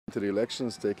parliamentary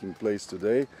elections taking place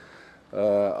today.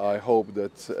 I hope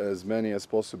that as many as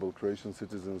possible Croatian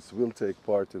citizens will take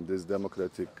part in this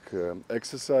democratic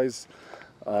exercise.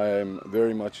 I am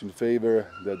very much in favor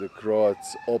that the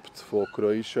Croats opt for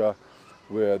Croatia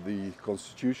where the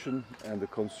constitution and the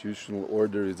constitutional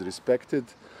order is respected,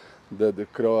 that the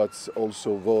Croats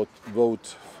also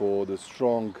vote for the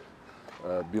strong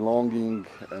belonging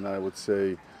and I would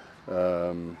say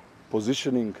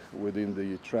positioning within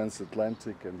the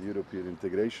transatlantic and European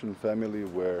integration family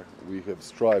where we have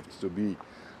strived to be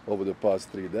over the past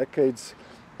 3 decades,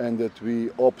 and that we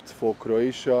opt for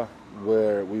Croatia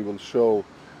where we will show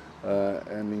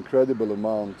an incredible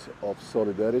amount of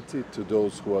solidarity to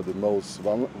those who are the most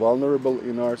vulnerable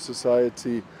in our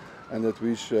society, and that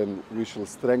we shall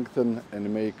strengthen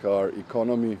and make our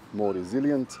economy more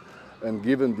resilient. And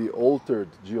given the altered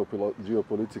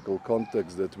geopolitical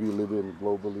context that we live in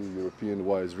globally,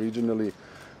 European-wise, regionally,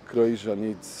 Croatia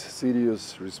needs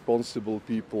serious, responsible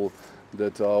people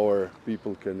that our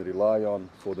people can rely on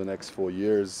for the next 4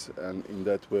 years and in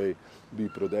that way be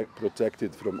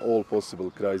protected from all possible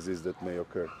crises that may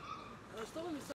occur.